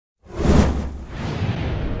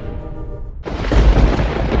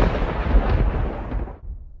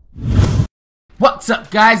What's up,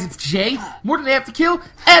 guys? It's Jay, MorninAfterKill,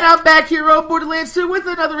 and I'm back here on Borderlands 2 with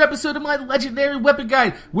another episode of my Legendary Weapon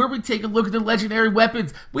Guide, where we take a look at the legendary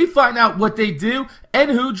weapons, we find out what they do, and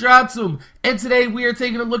who drops them. And today we are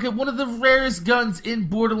taking a look at one of the rarest guns in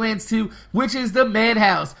Borderlands 2, which is the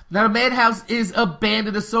MadHous. Now, the MadHous is a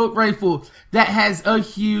Bandit assault rifle that has a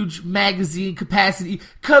huge magazine capacity,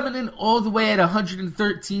 coming in all the way at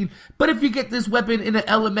 113, but if you get this weapon in an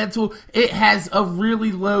elemental, it has a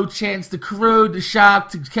really low chance to corrode, to shock,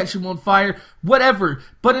 to catch him on fire, whatever.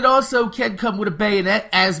 But it also can come with a bayonet,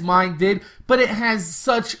 as mine did, but it has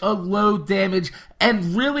such a low damage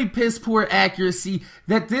and really piss poor accuracy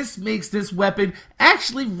that this makes this weapon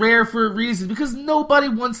actually rare for a reason, because nobody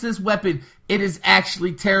wants this weapon. It is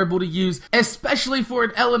actually terrible to use, especially for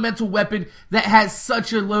an elemental weapon that has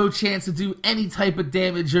such a low chance to do any type of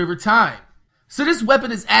damage over time. So this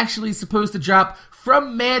weapon is actually supposed to drop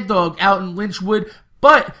from Mad Dog out in Lynchwood,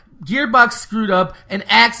 but Gearbox screwed up and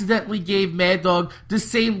accidentally gave Mad Dog the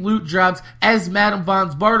same loot drops as Madame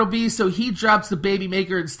Von's Bartleby, so he drops the Baby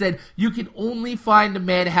Maker instead. You can only find the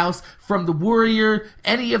MadHous from the Warrior,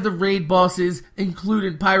 any of the raid bosses,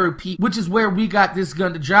 including Pyro Pete, which is where we got this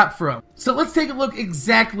gun to drop from. So let's take a look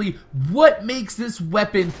exactly what makes this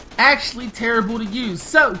weapon actually terrible to use.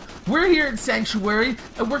 So, we're here in Sanctuary,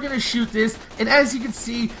 and we're going to shoot this, and as you can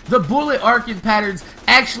see, the bullet arcing patterns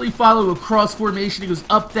actually follow a cross formation. It goes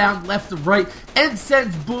up, down, left, to right, and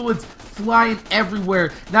sends bullets flying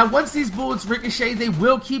everywhere. Now, once these bullets ricochet, they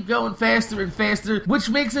will keep going faster and faster, which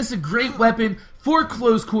makes this a great weapon for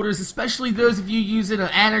close quarters, especially those of you using an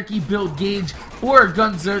Anarchy build gauge or a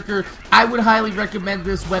Gunzerker. I would highly recommend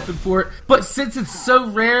this weapon for it, but since it's so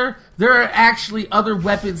rare, there are actually other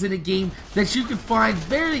weapons in the game that you can find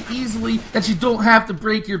very easily that you don't have to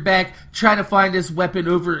break your back trying to find this weapon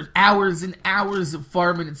over hours and hours of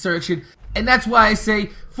farming and searching. And that's why I say,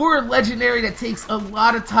 for a legendary that takes a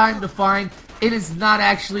lot of time to find, it is not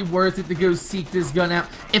actually worth it to go seek this gun out.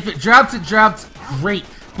 If it drops, great.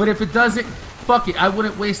 But if it doesn't, fuck it, I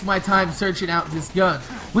wouldn't waste my time searching out this gun.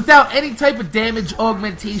 Without any type of damage,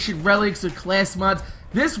 augmentation, relics, or class mods,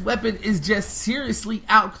 this weapon is just seriously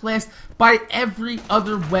outclassed by every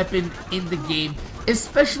other weapon in the game,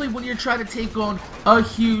 especially when you're trying to take on a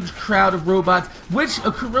huge crowd of robots, which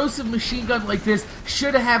a corrosive machine gun like this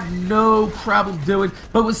should have no problem doing.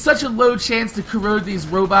 But with such a low chance to corrode these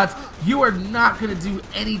robots, you are not going to do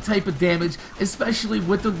any type of damage, especially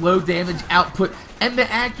with the low damage output and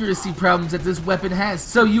the accuracy problems that this weapon has.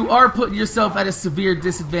 So you are putting yourself at a severe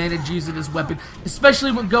disadvantage using this weapon,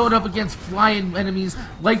 especially when going up against flying enemies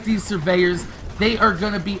like these surveyors. They are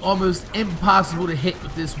going to be almost impossible to hit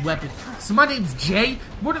with this weapon. So my name's Jay,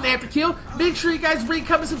 MorninAfterKill. Make sure you guys rate,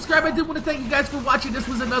 comment, subscribe. I do want to thank you guys for watching. This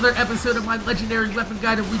was another episode of my Legendary Weapon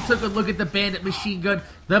Guide, and we took a look at the Bandit machine gun,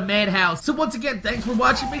 the MadHous. So once again, thanks for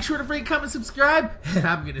watching. Make sure to rate, comment, subscribe, and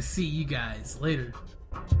I'm going to see you guys later.